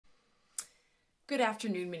Good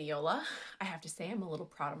afternoon, Mineola. I have to say, I'm a little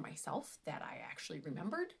proud of myself that I actually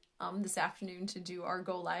remembered this afternoon to do our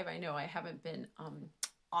go live. I know I haven't been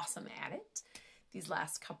awesome at it these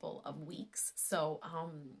last couple of weeks. So,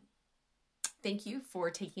 thank you for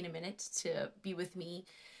taking a minute to be with me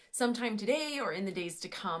sometime today or in the days to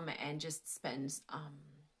come and just spend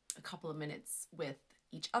a couple of minutes with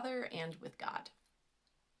each other and with God.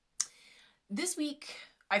 This week,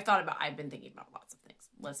 I've been thinking about lots of things.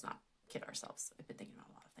 Let's not kid ourselves. I've been thinking about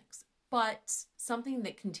a lot of things. But something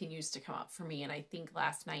that continues to come up for me, and I think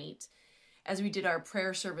last night, as we did our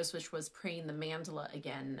prayer service, which was praying the mandala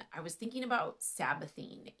again, I was thinking about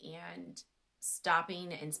Sabbathing and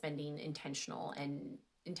stopping and spending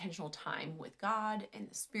intentional time with God and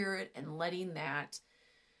the Spirit and letting that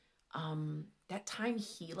time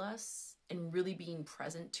heal us and really being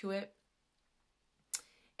present to it.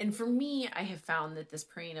 And for me, I have found that this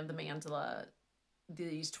praying of the mandala,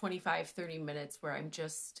 these 25, 30 minutes where I'm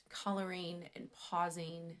just coloring and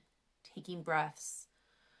pausing, taking breaths,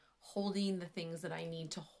 holding the things that I need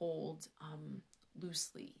to hold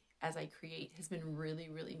loosely as I create has been really,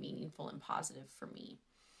 really meaningful and positive for me.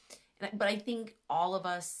 But I think all of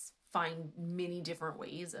us find many different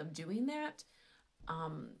ways of doing that.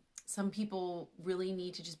 Um, some people really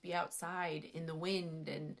need to just be outside in the wind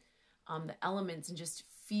and the elements and just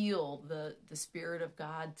feel the spirit of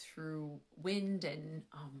God through wind and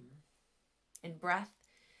breath.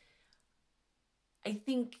 I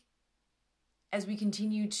think as we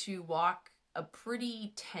continue to walk a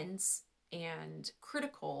pretty tense and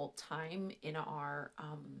critical time in our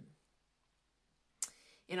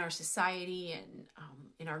society and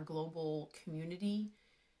in our global community,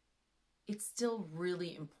 it's still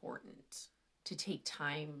really important to take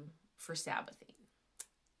time for Sabbathing.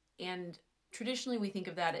 And traditionally, we think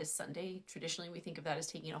of that as Sunday. Traditionally, we think of that as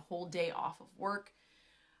taking a whole day off of work.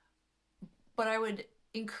 But I would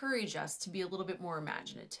encourage us to be a little bit more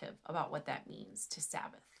imaginative about what that means to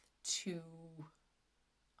Sabbath,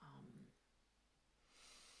 um,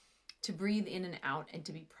 to breathe in and out and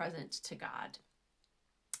to be present to God.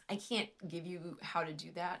 I can't give you how to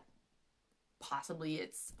do that. Possibly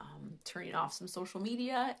it's turning off some social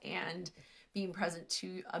media and being present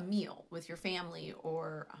to a meal with your family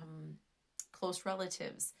or close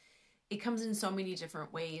relatives. It comes in so many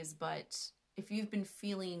different ways, but if you've been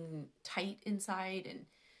feeling tight inside and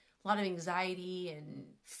a lot of anxiety and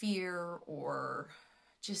fear, or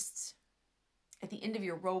just at the end of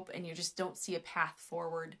your rope and you just don't see a path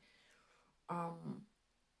forward, um,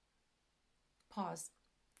 pause.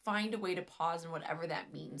 Find a way to pause and whatever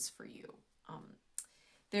that means for you. Um,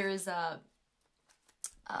 there is a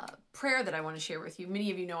prayer that I want to share with you.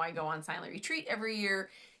 Many of you know I go on silent retreat every year.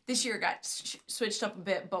 This year it got switched up a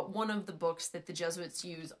bit, but one of the books that the Jesuits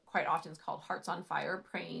use quite often is called Hearts on Fire,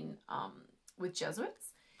 Praying with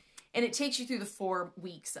Jesuits. And it takes you through the 4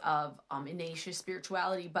 weeks of Ignatius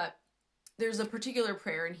spirituality, but there's a particular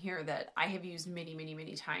prayer in here that I have used many, many,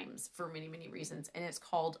 many times for many, many reasons, and it's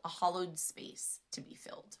called A Hollowed Space to Be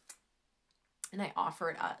Filled. And I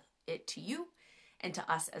offer it to you and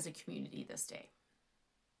to us as a community this day.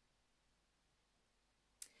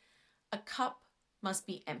 A cup must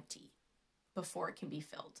be empty before it can be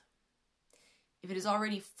filled. If it is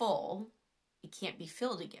already full, it can't be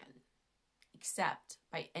filled again, except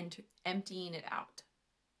by emptying it out.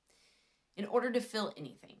 In order to fill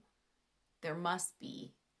anything, there must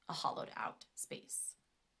be a hollowed out space.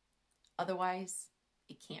 Otherwise,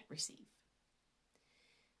 it can't receive.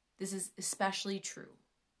 This is especially true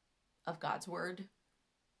of God's Word,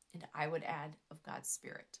 and I would add of God's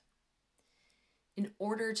Spirit. In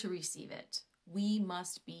order to receive it, we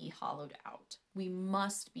must be hollowed out. We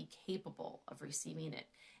must be capable of receiving it,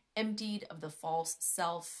 emptied of the false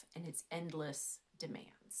self and its endless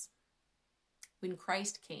demands. When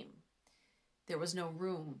Christ came, there was no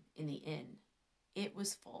room in the inn. It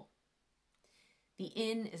was full. The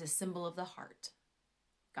inn is a symbol of the heart.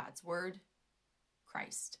 God's Word,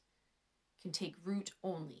 Christ, can take root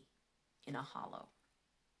only in a hollow.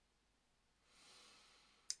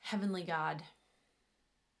 Heavenly God,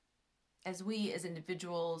 as we as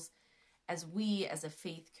individuals, as we as a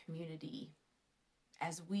faith community,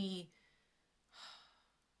 as we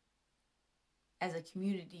as a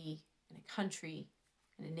community and a country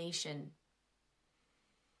and a nation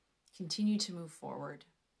continue to move forward,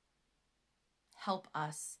 help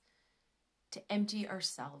us to empty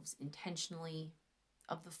ourselves intentionally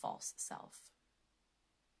of the false self.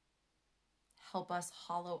 Help us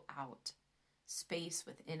hollow out space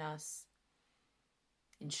within us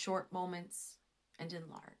in short moments and in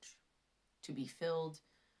large, to be filled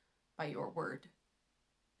by your word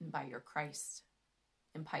and by your Christ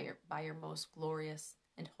and by your most glorious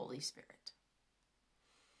and Holy Spirit.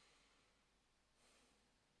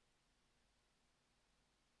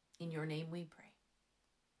 In your name we pray.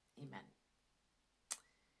 Amen.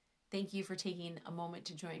 Thank you for taking a moment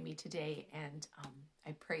to join me today, and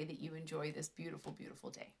I pray that you enjoy this beautiful,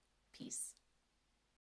 beautiful day. Peace.